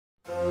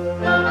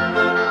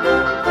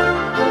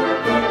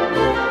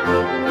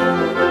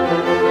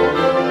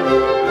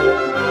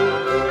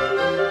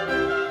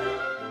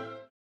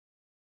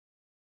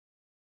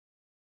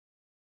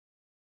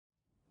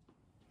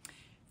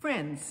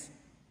Friends,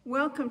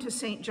 welcome to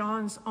St.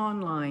 John's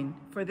Online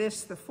for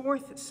this, the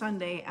fourth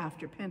Sunday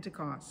after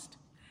Pentecost.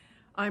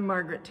 I'm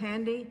Margaret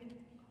Tandy,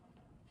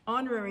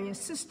 Honorary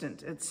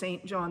Assistant at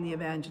St. John the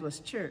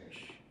Evangelist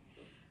Church.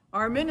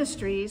 Our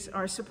ministries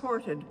are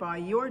supported by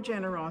your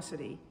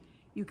generosity.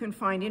 You can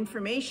find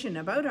information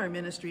about our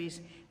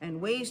ministries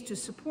and ways to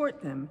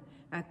support them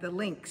at the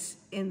links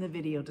in the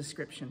video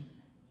description.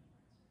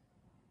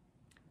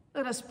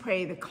 Let us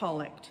pray the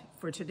collect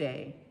for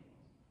today.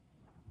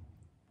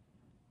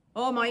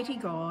 Almighty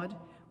God,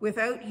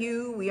 without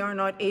you we are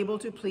not able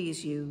to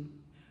please you.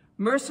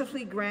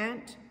 Mercifully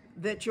grant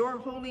that your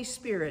Holy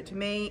Spirit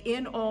may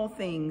in all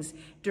things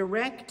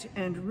direct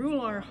and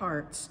rule our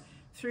hearts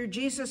through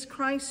Jesus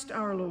Christ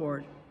our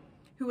Lord,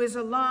 who is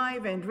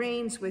alive and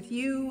reigns with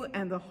you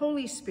and the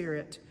Holy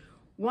Spirit,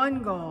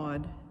 one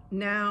God,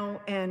 now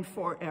and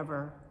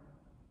forever.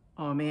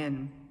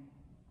 Amen.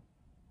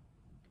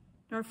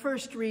 Our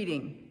first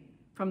reading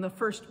from the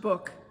first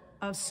book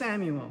of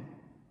Samuel.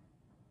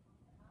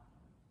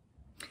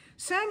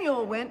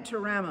 Samuel went to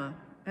Ramah,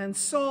 and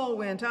Saul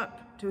went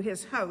up to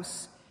his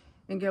house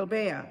in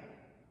Gibeah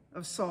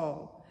of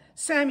Saul.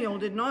 Samuel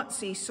did not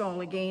see Saul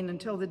again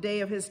until the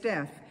day of his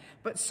death,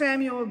 but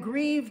Samuel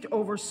grieved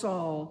over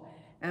Saul,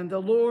 and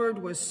the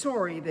Lord was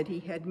sorry that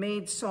he had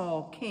made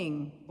Saul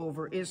king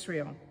over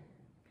Israel.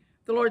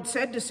 The Lord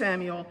said to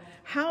Samuel,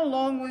 "How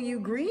long will you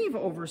grieve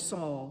over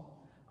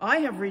Saul?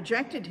 I have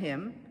rejected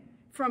him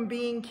from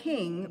being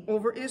king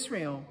over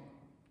Israel.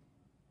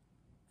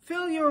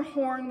 Fill your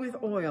horn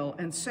with oil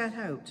and set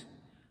out.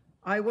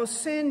 I will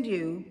send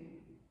you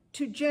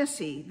to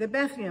Jesse the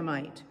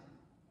Bethlehemite,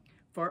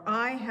 for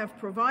I have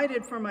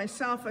provided for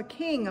myself a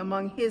king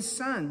among his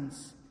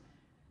sons."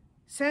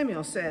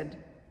 Samuel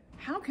said,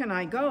 "How can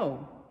I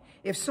go?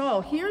 If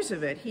Saul hears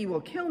of it, he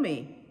will kill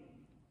me."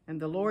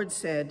 And the Lord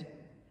said,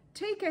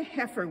 "Take a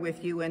heifer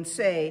with you and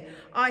say,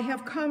 'I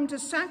have come to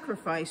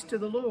sacrifice to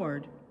the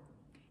Lord.'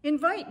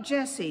 Invite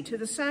Jesse to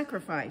the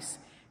sacrifice,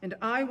 and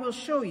I will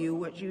show you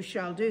what you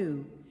shall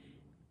do.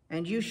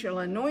 And you shall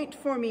anoint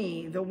for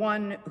me the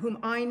one whom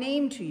I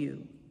name to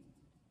you."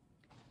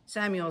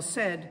 Samuel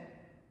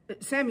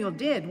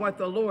did what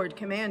the Lord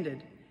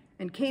commanded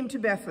and came to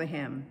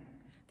Bethlehem.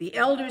 The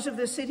elders of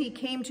the city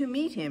came to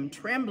meet him,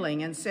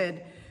 trembling, and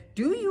said,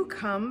 "Do you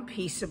come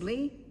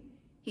peaceably?"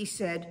 He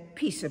said,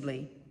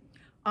 "Peaceably.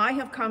 I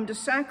have come to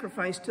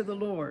sacrifice to the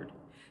Lord.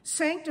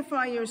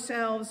 Sanctify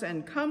yourselves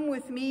and come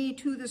with me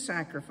to the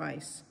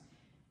sacrifice."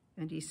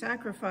 And he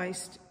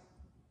sanctified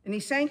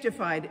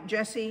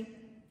Jesse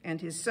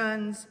and his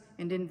sons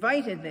and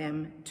invited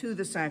them to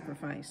the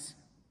sacrifice.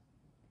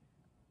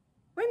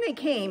 When they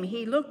came,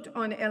 he looked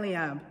on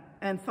Eliab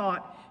and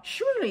thought,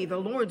 "Surely the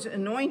Lord's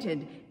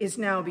anointed is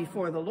now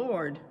before the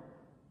Lord."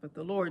 But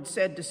the Lord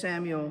said to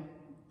Samuel,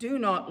 "Do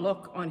not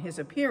look on his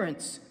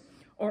appearance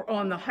or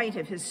on the height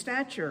of his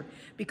stature,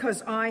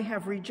 because I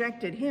have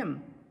rejected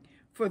him.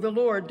 For the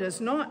Lord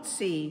does not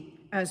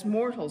see as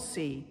mortals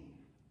see.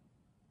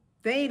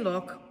 They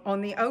look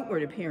on the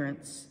outward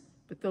appearance,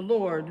 but the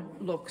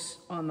Lord looks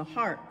on the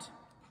heart."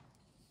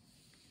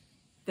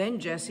 Then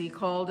Jesse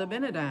called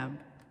Abinadab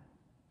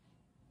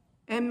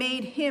and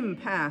made him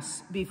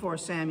pass before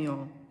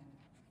Samuel.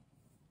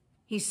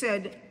 He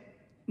said,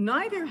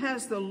 "Neither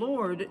has the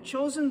Lord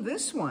chosen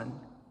this one."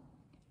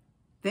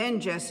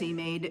 Then Jesse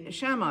made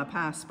Shammah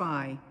pass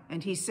by,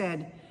 and he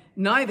said,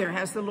 "Neither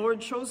has the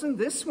Lord chosen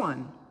this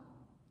one."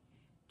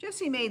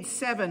 Jesse made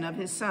 7 of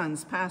his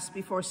sons pass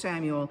before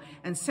Samuel,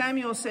 and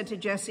Samuel said to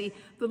Jesse,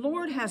 "The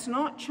Lord has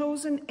not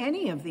chosen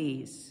any of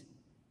these."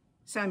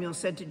 Samuel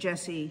said to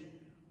Jesse,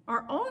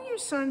 "Are all your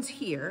sons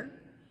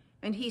here?"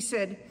 And he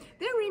said,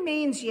 "There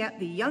remains yet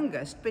the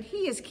youngest, but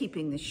he is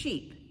keeping the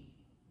sheep."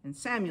 And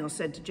Samuel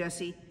said to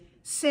Jesse,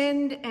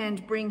 "Send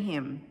and bring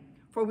him,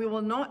 for we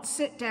will not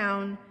sit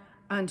down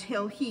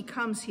until he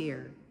comes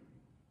here."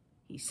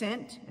 He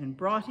sent and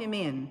brought him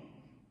in.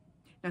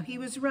 Now he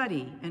was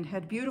ruddy and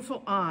had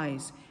beautiful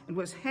eyes and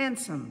was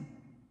handsome.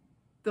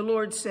 The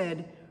Lord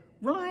said,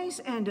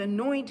 "Rise and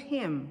anoint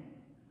him,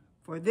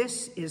 for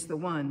this is the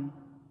one."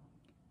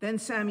 Then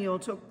Samuel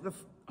took the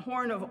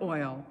horn of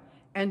oil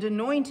and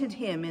anointed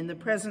him in the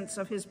presence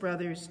of his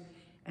brothers,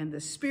 and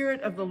the Spirit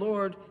of the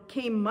Lord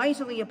came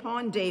mightily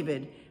upon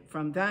David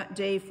from that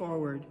day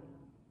forward.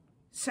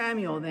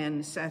 Samuel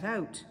then set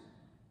out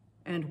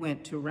and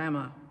went to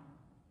Ramah.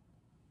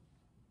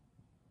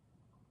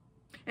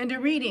 And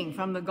a reading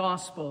from the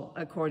Gospel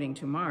according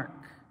to Mark.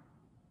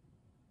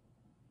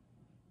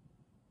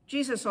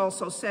 Jesus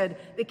also said,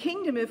 "The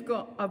kingdom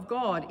of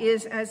God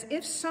is as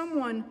if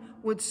someone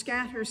would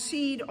scatter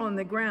seed on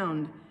the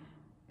ground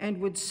and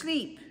would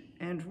sleep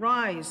and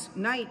rise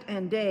night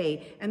and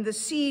day, and the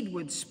seed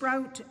would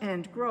sprout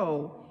and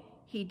grow.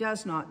 He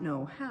does not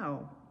know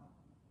how.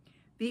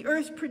 The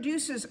earth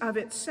produces of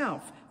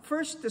itself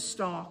first the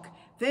stalk,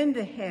 then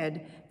the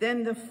head,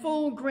 then the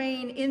full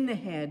grain in the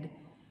head.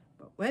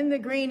 But when the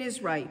grain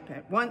is ripe,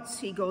 at once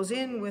he goes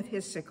in with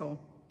his sickle,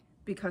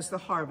 because the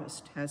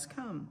harvest has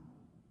come."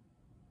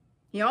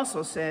 He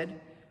also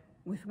said,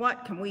 "With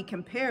what can we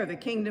compare the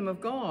kingdom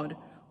of God?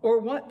 Or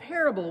what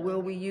parable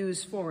will we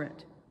use for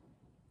it?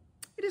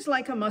 It is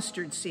like a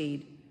mustard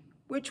seed,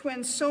 which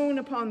when sown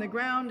upon the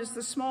ground is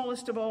the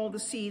smallest of all the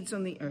seeds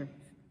on the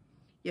earth.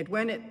 Yet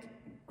when it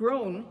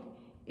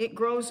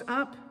grows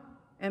up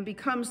and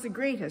becomes the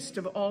greatest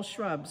of all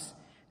shrubs,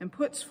 and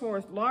puts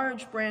forth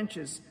large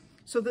branches,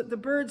 so that the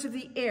birds of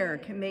the air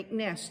can make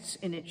nests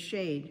in its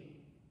shade.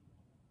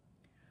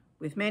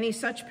 With many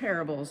such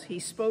parables, he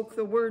spoke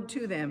the word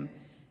to them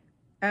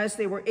as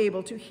they were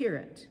able to hear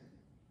it.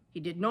 He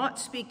did not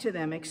speak to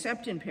them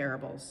except in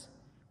parables,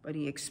 but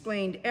he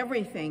explained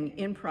everything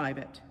in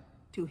private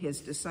to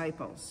his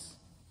disciples.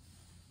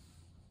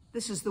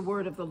 This is the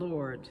word of the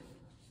Lord.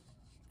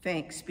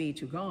 Thanks be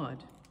to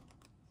God.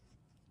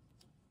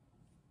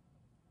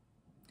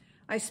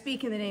 I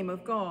speak in the name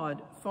of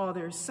God,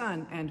 Father,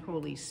 Son, and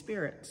Holy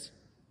Spirit.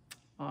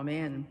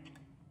 Amen.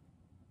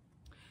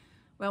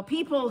 Well,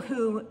 people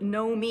who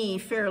know me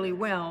fairly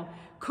well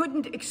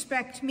couldn't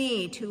expect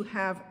me to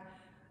have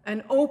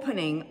an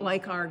opening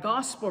like our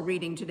gospel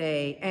reading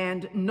today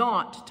and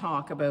not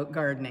talk about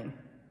gardening.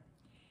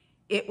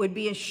 It would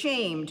be a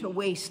shame to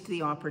waste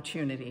the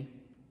opportunity.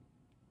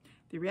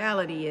 The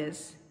reality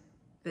is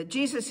that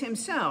Jesus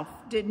himself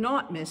did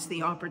not miss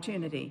the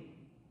opportunity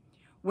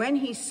when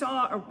he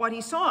saw what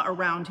he saw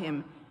around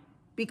him,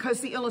 because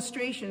the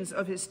illustrations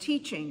of his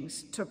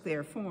teachings took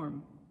their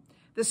form,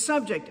 the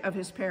subject of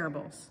his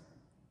parables.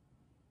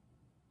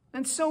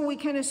 And so we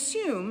can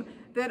assume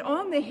that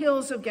on the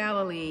hills of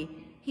Galilee,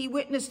 he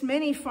witnessed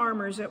many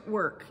farmers at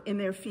work in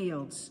their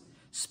fields,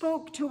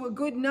 spoke to a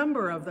good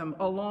number of them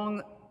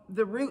along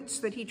the routes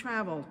that he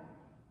traveled,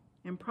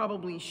 and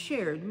probably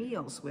shared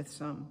meals with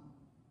some.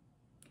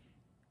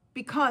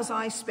 Because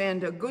I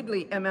spend a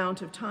goodly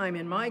amount of time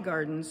in my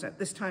gardens at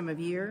this time of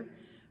year,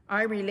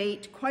 I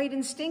relate quite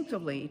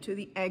instinctively to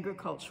the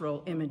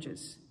agricultural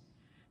images.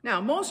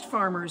 Now, most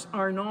farmers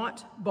are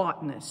not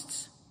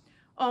botanists,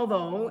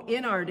 although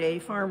in our day,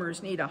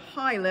 farmers need a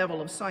high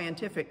level of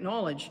scientific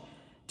knowledge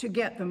to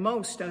get the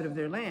most out of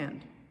their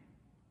land.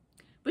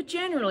 But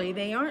generally,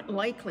 they aren't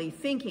likely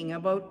thinking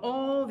about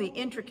all the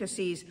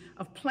intricacies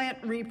of plant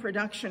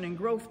reproduction and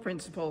growth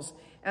principles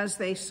as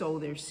they sow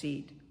their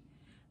seed.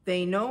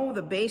 They know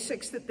the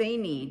basics that they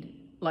need,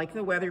 like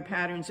the weather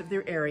patterns of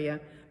their area,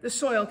 the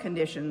soil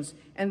conditions,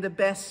 and the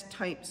best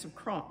types of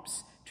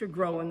crops to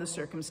grow in the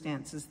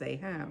circumstances they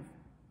have.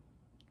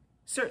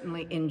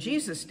 Certainly in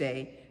Jesus'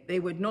 day, they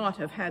would not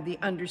have had the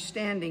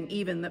understanding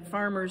even that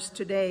farmers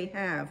today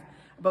have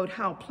about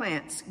how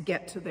plants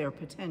get to their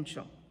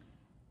potential.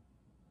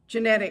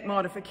 Genetic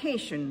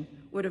modification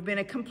would have been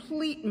a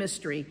complete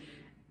mystery,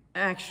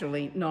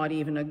 actually not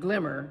even a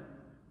glimmer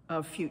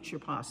of future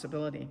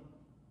possibility.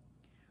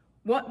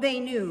 What they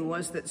knew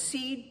was that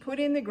seed put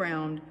in the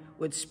ground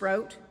would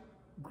sprout,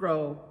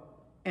 grow,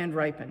 and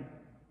ripen.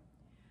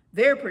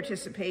 Their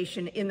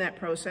participation in that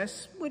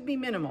process would be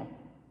minimal.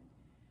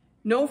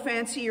 No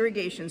fancy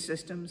irrigation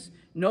systems,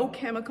 no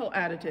chemical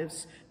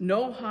additives,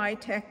 no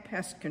high-tech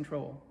pest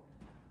control.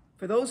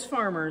 For those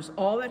farmers,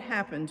 all that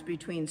happened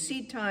between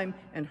seed time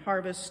and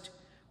harvest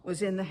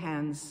was in the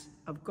hands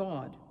of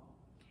God.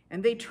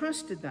 And they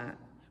trusted that,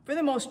 for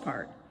the most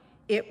part,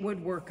 it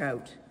would work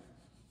out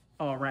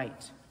all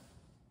right.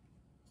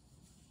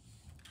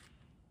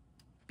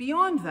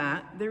 Beyond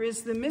that, there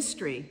is the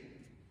mystery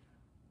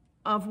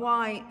of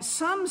why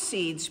some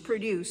seeds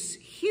produce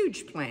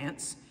huge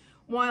plants,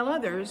 while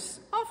others,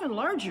 often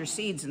larger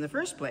seeds in the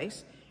first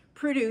place,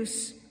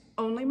 produce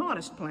only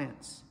modest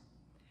plants.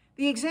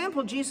 The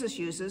example Jesus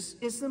uses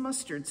is the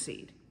mustard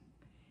seed.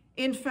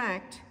 In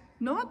fact,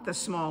 not the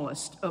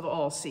smallest of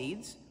all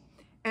seeds,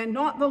 and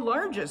not the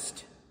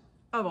largest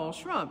of all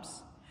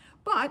shrubs,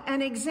 but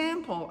an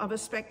example of a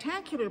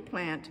spectacular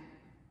plant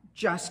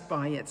just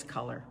by its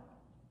color.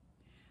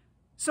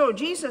 So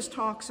Jesus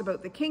talks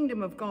about the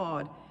kingdom of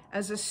God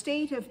as a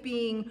state of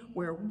being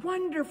where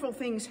wonderful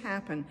things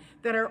happen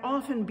that are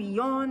often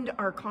beyond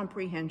our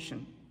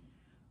comprehension.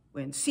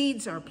 When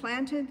seeds are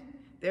planted,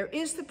 there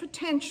is the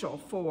potential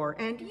for,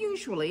 and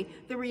usually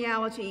the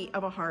reality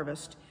of a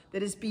harvest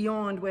that is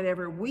beyond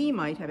whatever we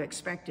might have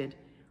expected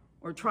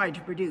or tried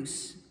to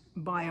produce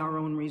by our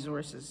own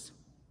resources.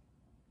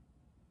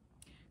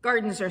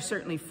 Gardens are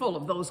certainly full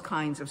of those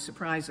kinds of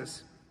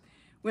surprises.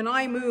 When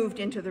I moved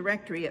into the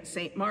rectory at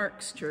St.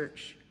 Mark's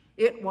Church,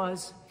 it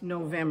was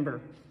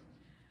November.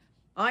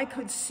 I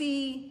could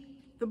see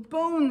the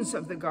bones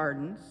of the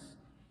gardens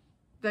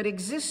that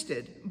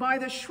existed by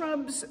the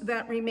shrubs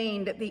that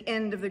remained at the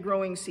end of the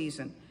growing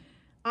season.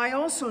 I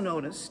also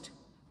noticed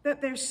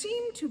that there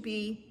seemed to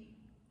be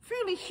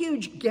fairly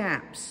huge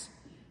gaps,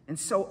 and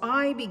so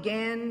I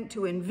began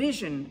to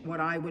envision what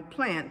I would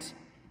plant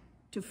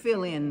to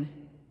fill in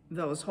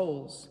those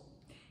holes.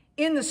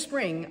 In the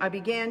spring, I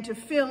began to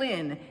fill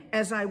in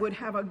as I would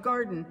have a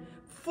garden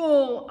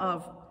full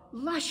of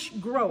lush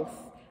growth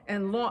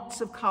and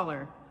lots of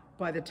color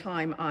by the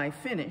time I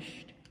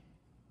finished.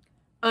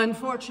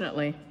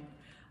 Unfortunately,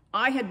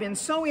 I had been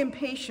so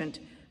impatient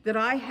that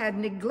I had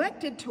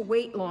neglected to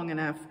wait long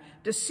enough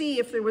to see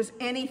if there was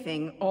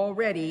anything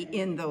already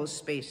in those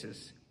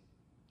spaces.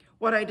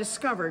 What I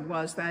discovered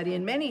was that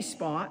in many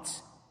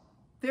spots,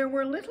 there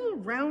were little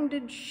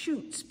rounded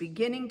shoots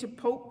beginning to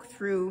poke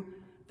through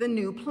the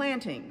new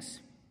plantings.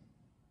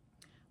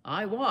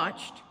 I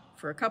watched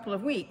for a couple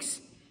of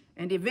weeks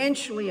and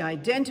eventually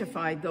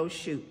identified those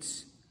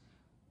shoots.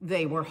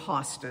 They were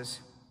hostas.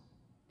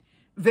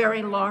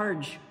 Very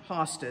large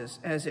hostas,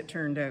 as it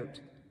turned out.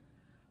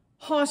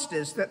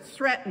 Hostas that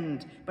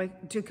threatened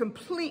to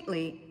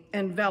completely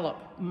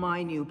envelop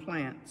my new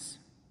plants.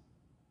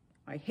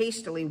 I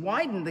hastily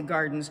widened the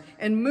gardens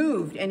and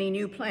moved any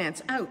new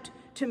plants out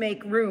to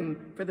make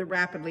room for the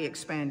rapidly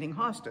expanding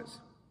hostas.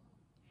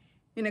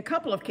 In a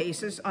couple of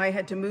cases, I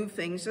had to move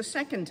things a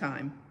second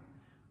time.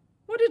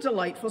 What a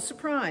delightful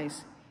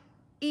surprise,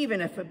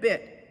 even if a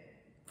bit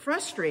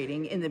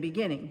frustrating in the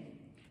beginning,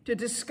 to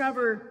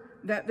discover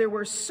that there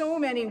were so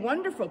many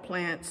wonderful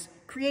plants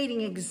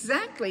creating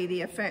exactly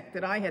the effect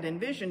that I had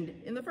envisioned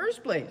in the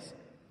first place.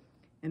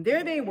 And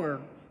there they were,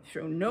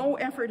 through no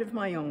effort of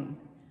my own.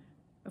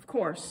 Of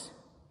course,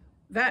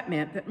 that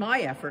meant that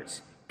my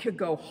efforts could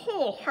go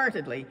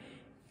wholeheartedly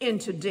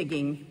into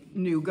digging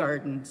new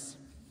gardens.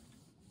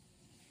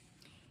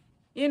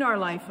 In our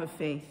life of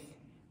faith,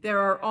 there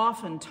are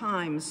often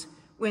times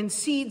when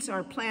seeds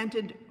are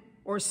planted,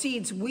 or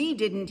seeds we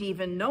didn't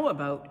even know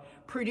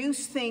about,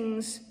 produce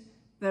things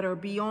that are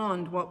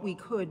beyond what we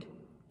could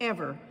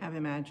ever have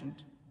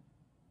imagined.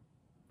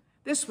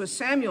 This was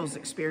Samuel's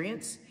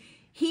experience.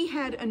 He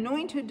had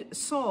anointed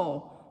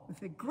Saul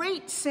with a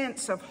great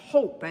sense of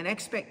hope and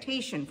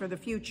expectation for the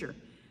future.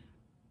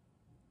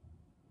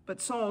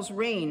 But Saul's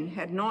reign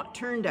had not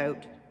turned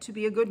out to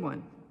be a good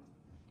one.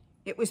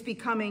 It was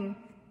becoming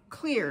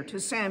clear to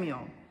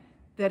Samuel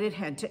that it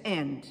had to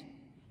end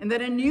and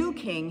that a new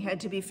king had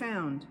to be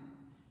found.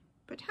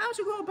 But how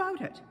to go about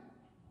it?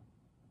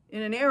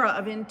 In an era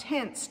of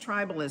intense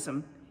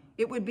tribalism,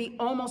 it would be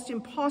almost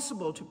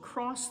impossible to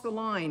cross the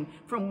line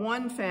from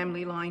one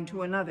family line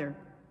to another,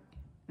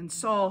 and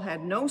Saul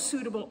had no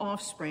suitable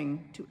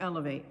offspring to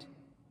elevate.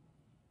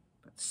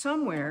 But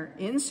somewhere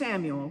in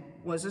Samuel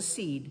was a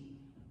seed,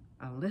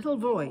 a little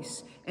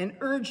voice, an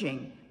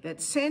urging that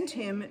sent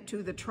him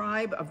to the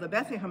tribe of the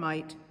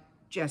Bethlehemite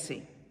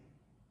Jesse.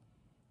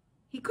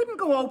 He couldn't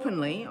go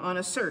openly on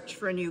a search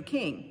for a new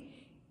king.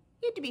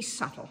 He had to be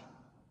subtle.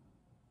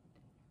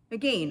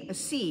 Again, a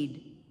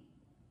seed,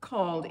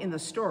 called in the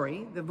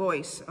story the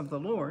voice of the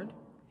Lord,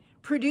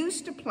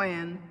 produced a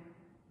plan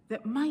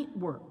that might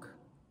work.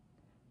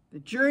 The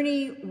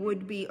journey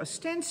would be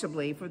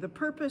ostensibly for the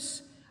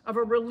purpose of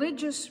a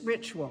religious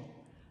ritual,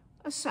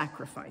 a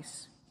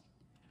sacrifice.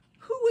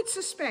 Who would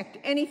suspect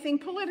anything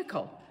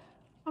political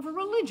of a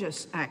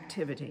religious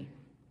activity?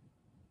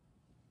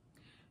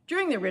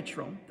 During the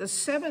ritual, the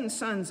 7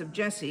 sons of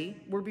Jesse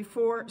were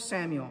before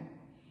Samuel.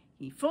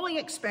 He fully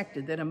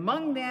expected that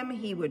among them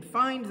he would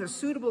find the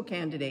suitable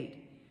candidate.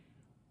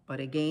 But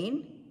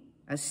again,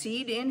 a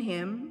seed in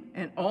him,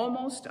 an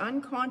almost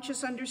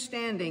unconscious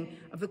understanding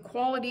of the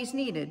qualities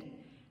needed,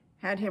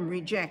 had him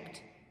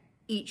reject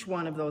each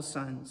one of those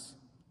sons.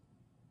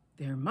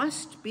 There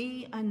must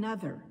be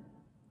another.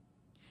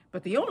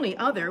 But the only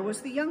other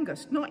was the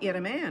youngest, not yet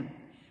a man,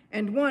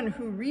 and one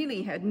who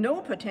really had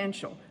no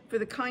potential for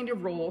the kind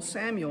of role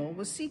Samuel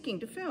was seeking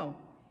to fill.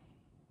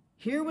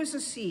 Here was a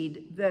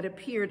seed that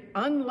appeared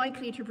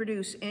unlikely to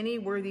produce any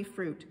worthy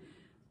fruit,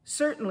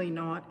 certainly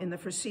not in the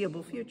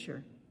foreseeable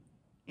future.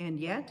 And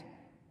yet,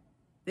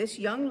 this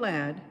young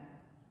lad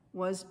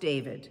was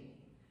David,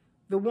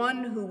 the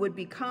one who would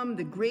become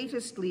the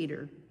greatest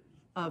leader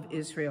of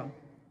Israel.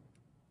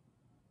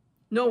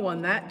 No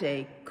one that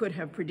day could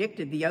have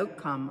predicted the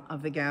outcome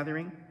of the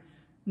gathering.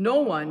 No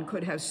one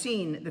could have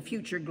seen the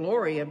future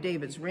glory of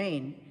David's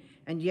reign,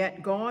 and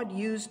yet God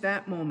used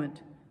that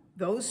moment,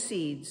 those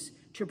seeds,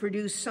 to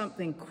produce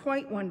something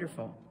quite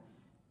wonderful,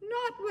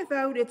 not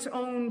without its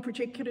own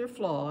particular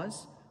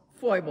flaws,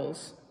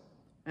 foibles,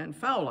 and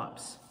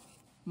foul-ups,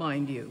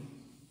 mind you.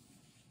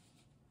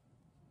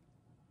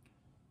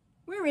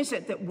 Where is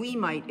it that we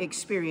might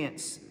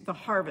experience the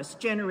harvest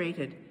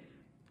generated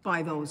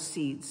by those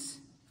seeds?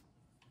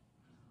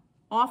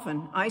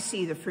 Often I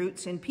see the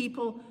fruits in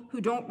people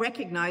who don't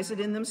recognize it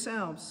in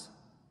themselves.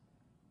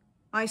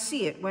 I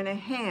see it when a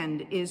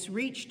hand is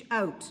reached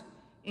out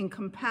in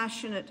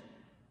compassionate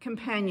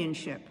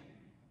companionship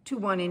to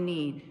one in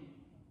need.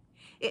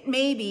 It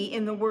may be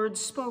in the words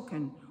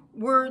spoken,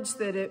 words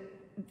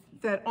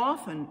that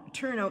often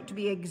turn out to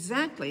be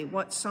exactly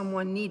what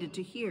someone needed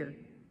to hear,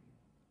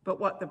 but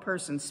what the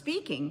person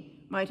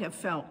speaking might have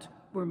felt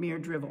were mere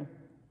drivel.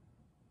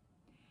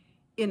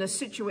 In a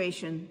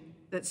situation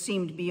that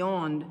seemed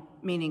beyond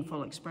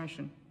meaningful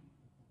expression.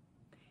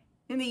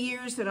 In the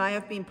years that I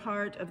have been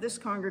part of this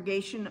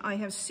congregation, I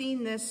have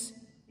seen this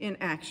in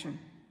action.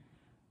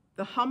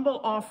 The humble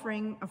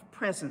offering of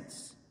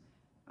presence,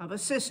 of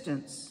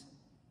assistance,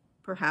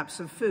 perhaps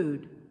of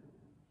food.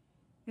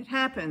 It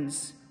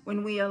happens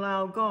when we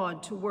allow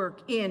God to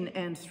work in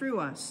and through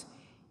us,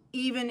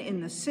 even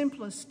in the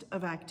simplest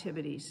of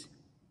activities.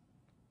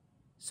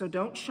 So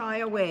don't shy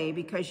away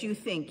because you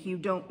think you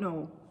don't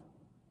know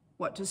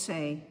what to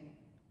say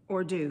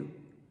or do.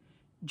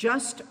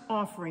 Just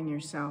offering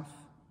yourself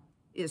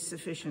is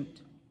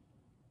sufficient.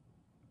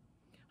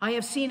 I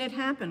have seen it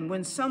happen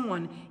when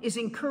someone is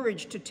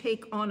encouraged to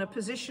take on a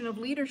position of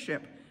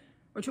leadership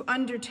or to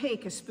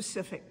undertake a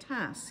specific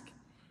task.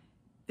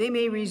 They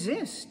may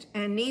resist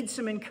and need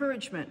some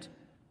encouragement,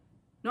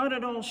 not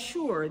at all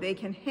sure they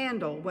can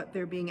handle what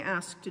they're being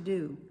asked to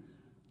do.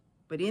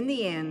 But in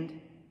the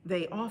end,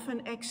 they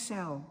often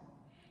excel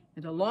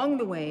and along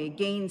the way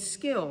gain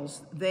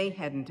skills they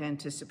hadn't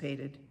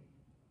anticipated.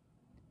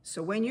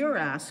 So when you're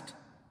asked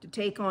to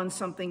take on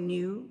something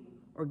new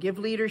or give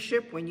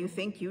leadership when you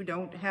think you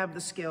don't have the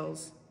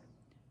skills,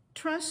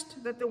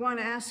 trust that the one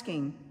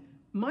asking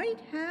might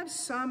have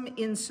some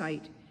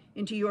insight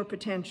into your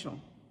potential,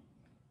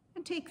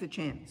 and take the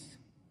chance.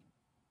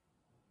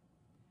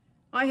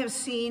 I have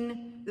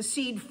seen the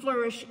seed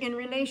flourish in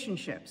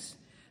relationships.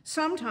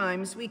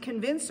 Sometimes we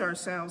convince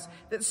ourselves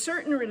that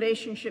certain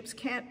relationships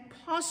can't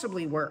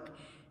possibly work,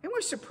 and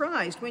we're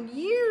surprised when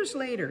years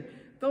later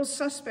those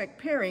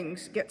suspect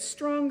pairings get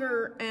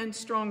stronger and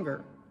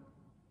stronger,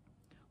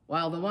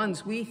 while the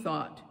ones we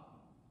thought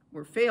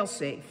were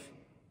fail-safe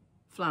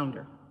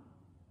flounder.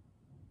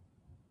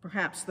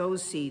 Perhaps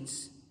those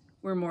seeds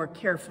were more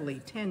carefully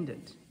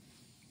tended.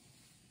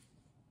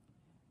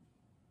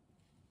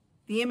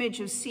 The image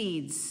of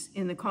seeds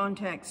in the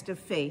context of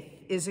faith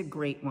is a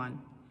great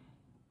one.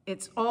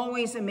 It's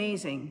always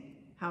amazing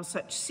how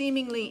such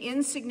seemingly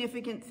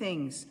insignificant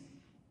things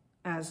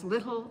as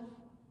little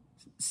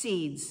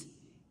seeds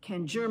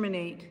can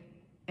germinate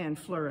and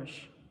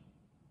flourish.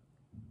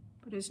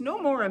 But it's no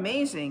more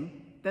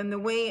amazing than the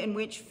way in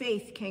which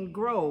faith can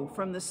grow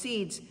from the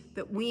seeds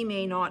that we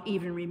may not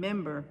even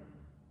remember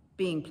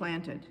being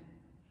planted.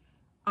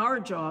 Our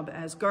job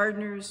as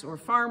gardeners or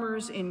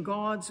farmers in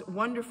God's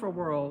wonderful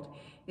world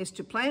is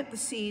to plant the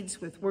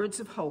seeds with words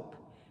of hope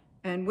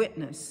and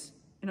witness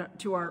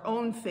to our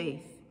own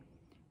faith,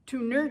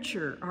 to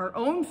nurture our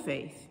own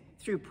faith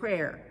through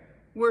prayer,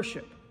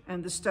 worship,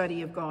 and the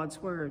study of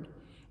God's word,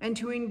 and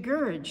to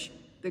encourage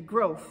the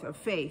growth of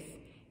faith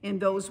in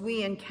those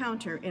we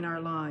encounter in our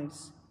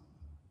lives.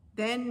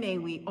 Then may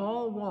we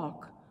all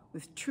walk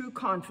with true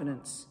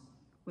confidence,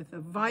 with a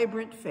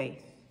vibrant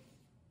faith.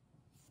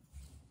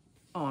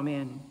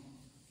 Amen.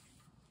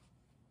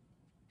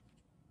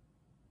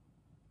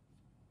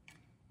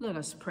 Let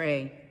us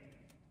pray.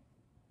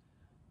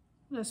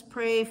 Let us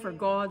pray for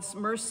God's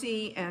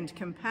mercy and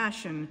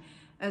compassion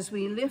as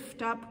we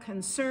lift up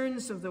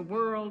concerns of the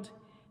world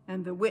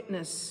and the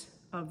witness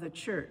of the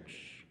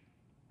church.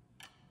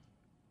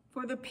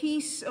 For the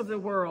peace of the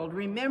world,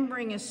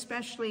 remembering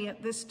especially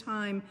at this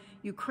time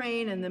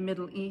Ukraine and the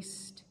Middle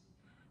East,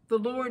 the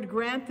Lord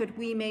grant that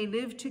we may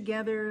live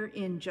together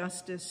in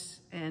justice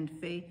and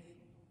faith.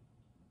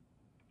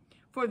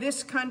 For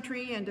this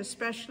country, and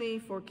especially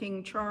for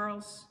King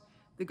Charles,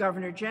 the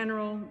Governor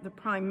General, the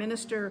Prime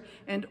Minister,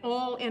 and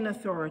all in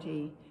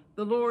authority,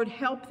 the Lord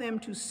help them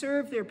to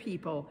serve their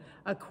people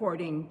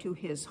according to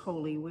his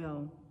holy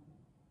will.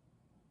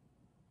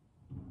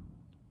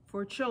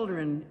 For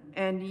children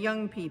and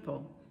young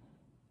people,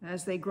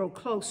 as they grow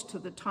close to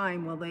the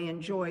time when they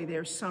enjoy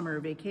their summer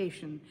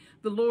vacation,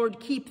 the Lord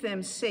keep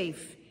them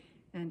safe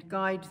and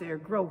guide their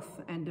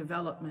growth and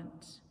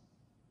development.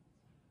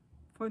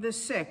 For the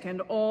sick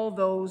and all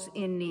those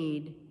in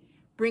need,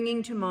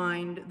 bringing to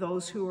mind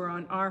those who are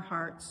on our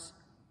hearts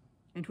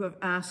and who have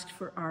asked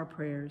for our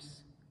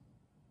prayers.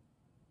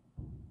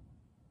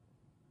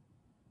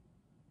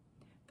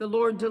 The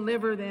Lord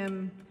deliver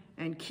them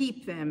and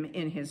keep them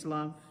in his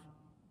love.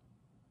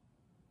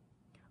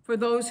 For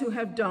those who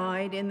have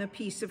died in the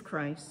peace of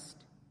Christ,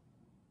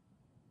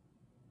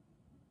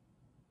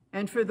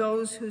 and for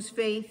those whose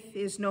faith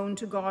is known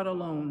to God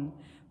alone,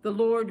 the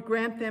Lord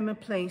grant them a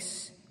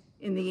place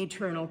in the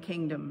eternal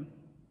kingdom.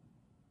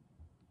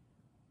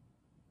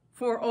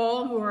 For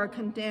all who are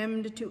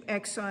condemned to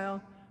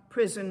exile,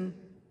 prison,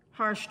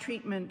 harsh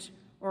treatment,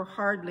 or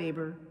hard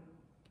labor,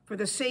 for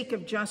the sake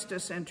of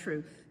justice and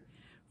truth,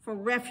 for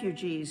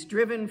refugees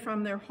driven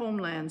from their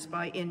homelands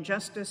by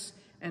injustice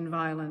and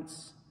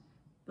violence,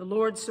 the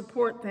Lord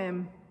support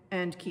them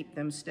and keep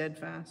them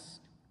steadfast.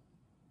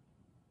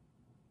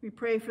 We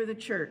pray for the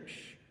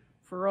church,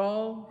 for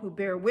all who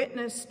bear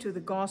witness to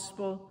the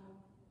gospel.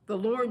 The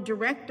Lord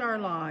direct our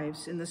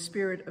lives in the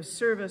spirit of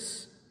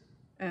service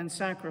and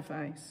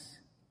sacrifice.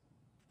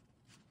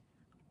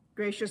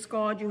 Gracious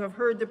God, you have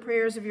heard the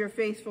prayers of your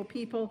faithful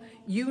people.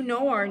 You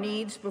know our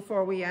needs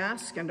before we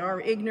ask and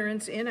our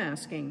ignorance in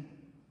asking.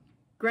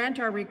 Grant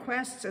our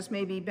requests as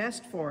may be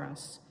best for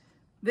us.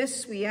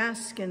 This we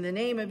ask in the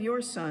name of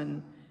your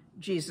Son,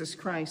 Jesus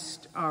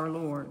Christ, our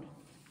Lord.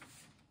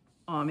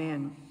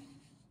 Amen.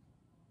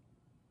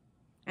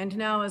 And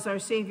now, as our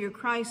Savior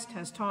Christ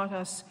has taught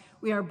us,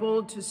 we are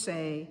bold to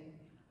say,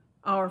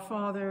 Our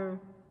Father,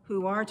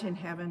 who art in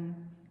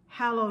heaven,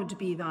 hallowed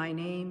be thy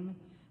name.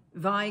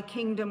 Thy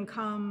kingdom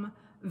come,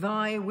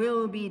 thy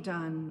will be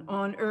done,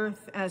 on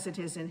earth as it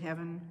is in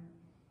heaven.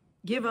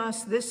 Give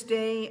us this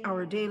day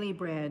our daily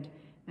bread,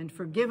 and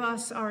forgive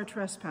us our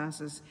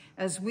trespasses,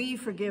 as we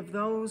forgive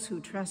those who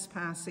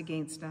trespass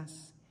against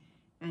us.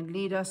 And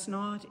lead us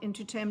not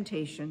into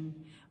temptation,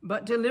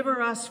 but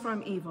deliver us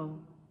from evil.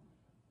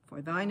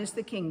 For thine is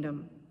the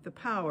kingdom, the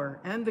power,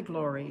 and the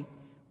glory,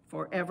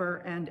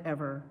 forever and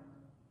ever.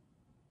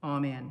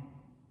 Amen.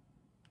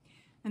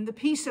 And the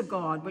peace of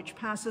God, which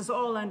passes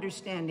all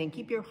understanding,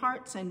 keep your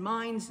hearts and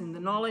minds in the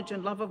knowledge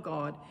and love of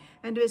God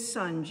and of his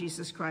Son,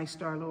 Jesus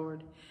Christ our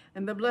Lord.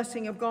 And the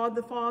blessing of God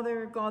the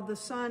Father, God the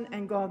Son,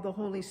 and God the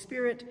Holy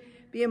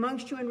Spirit be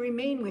amongst you and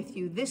remain with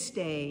you this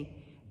day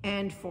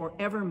and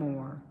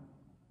forevermore.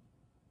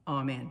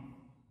 Amen.